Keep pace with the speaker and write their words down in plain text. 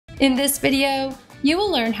In this video, you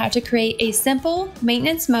will learn how to create a simple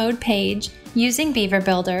maintenance mode page using Beaver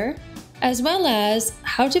Builder, as well as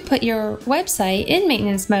how to put your website in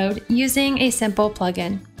maintenance mode using a simple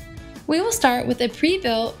plugin. We will start with a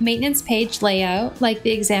pre-built maintenance page layout like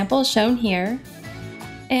the example shown here,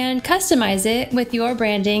 and customize it with your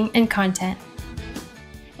branding and content.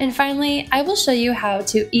 And finally, I will show you how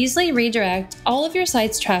to easily redirect all of your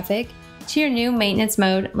site's traffic to your new maintenance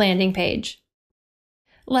mode landing page.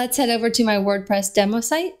 Let's head over to my WordPress demo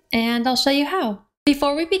site and I'll show you how.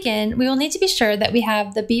 Before we begin, we will need to be sure that we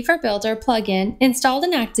have the Beaver Builder plugin installed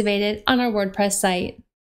and activated on our WordPress site.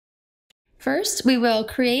 First, we will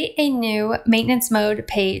create a new maintenance mode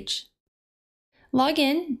page. Log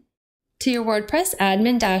in to your WordPress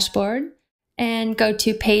admin dashboard and go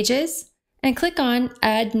to Pages and click on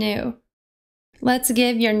Add New. Let's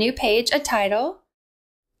give your new page a title.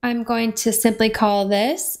 I'm going to simply call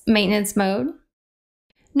this Maintenance Mode.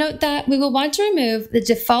 Note that we will want to remove the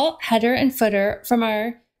default header and footer from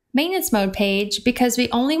our maintenance mode page because we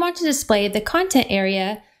only want to display the content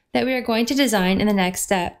area that we are going to design in the next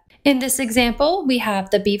step. In this example, we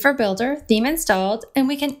have the Beaver Builder theme installed, and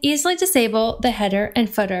we can easily disable the header and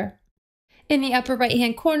footer. In the upper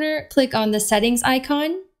right-hand corner, click on the settings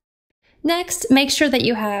icon. Next, make sure that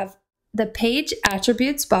you have the page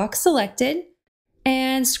attributes box selected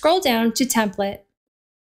and scroll down to template.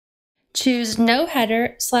 Choose no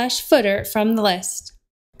header/footer from the list.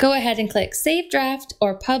 Go ahead and click Save Draft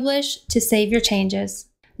or Publish to save your changes.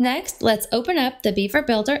 Next, let's open up the Beaver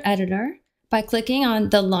Builder editor by clicking on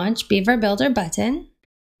the Launch Beaver Builder button.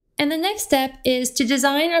 And the next step is to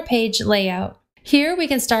design our page layout. Here we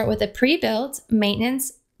can start with a pre-built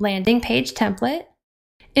maintenance landing page template.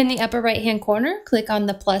 In the upper right-hand corner, click on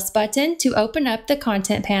the plus button to open up the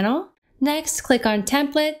content panel. Next, click on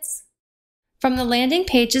Templates. From the Landing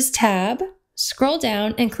Pages tab, scroll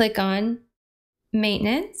down and click on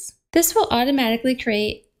Maintenance. This will automatically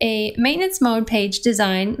create a maintenance mode page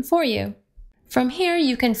design for you. From here,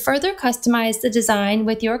 you can further customize the design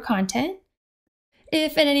with your content.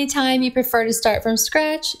 If at any time you prefer to start from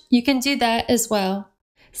scratch, you can do that as well.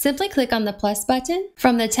 Simply click on the plus button.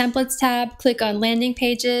 From the Templates tab, click on Landing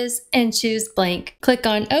Pages and choose Blank. Click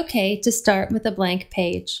on OK to start with a blank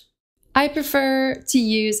page. I prefer to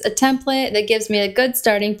use a template that gives me a good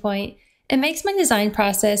starting point and makes my design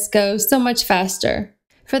process go so much faster.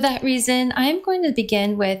 For that reason, I am going to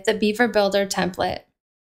begin with the Beaver Builder template.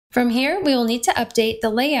 From here, we will need to update the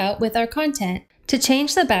layout with our content. To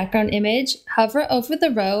change the background image, hover over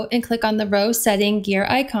the row and click on the row setting gear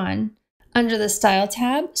icon. Under the Style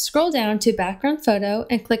tab, scroll down to Background Photo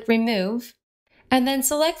and click Remove, and then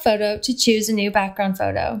select Photo to choose a new background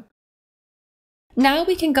photo. Now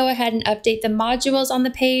we can go ahead and update the modules on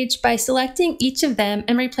the page by selecting each of them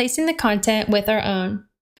and replacing the content with our own.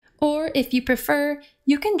 Or if you prefer,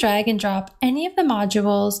 you can drag and drop any of the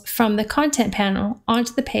modules from the content panel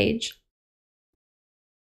onto the page.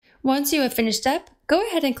 Once you have finished up, go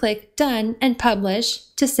ahead and click Done and Publish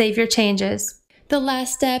to save your changes. The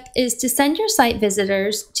last step is to send your site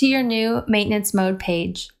visitors to your new maintenance mode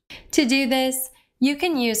page. To do this, you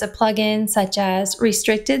can use a plugin such as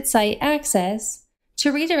Restricted Site Access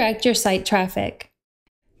to redirect your site traffic.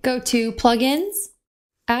 Go to Plugins,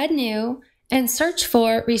 Add New, and search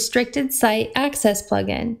for Restricted Site Access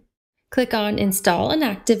plugin. Click on Install and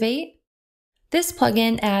Activate. This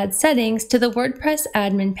plugin adds settings to the WordPress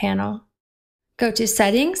admin panel. Go to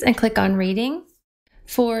Settings and click on Reading.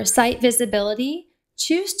 For site visibility,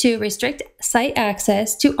 choose to restrict site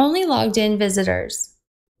access to only logged in visitors.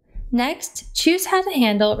 Next, choose how to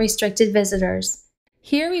handle restricted visitors.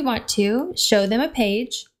 Here we want to show them a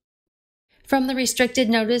page. From the Restricted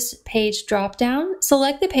Notice Page dropdown,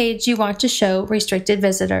 select the page you want to show restricted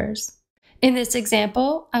visitors. In this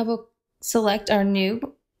example, I will select our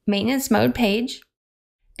new maintenance mode page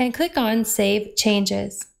and click on Save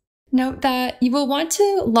Changes. Note that you will want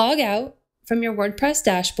to log out from your WordPress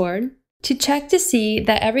dashboard to check to see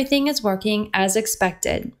that everything is working as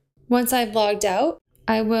expected. Once I've logged out,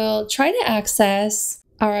 I will try to access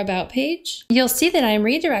our About page. You'll see that I'm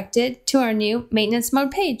redirected to our new maintenance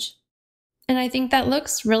mode page. And I think that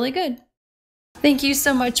looks really good. Thank you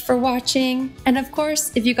so much for watching. And of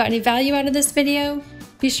course, if you got any value out of this video,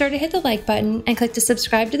 be sure to hit the like button and click to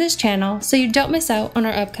subscribe to this channel so you don't miss out on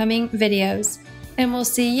our upcoming videos. And we'll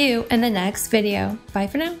see you in the next video. Bye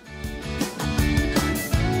for now.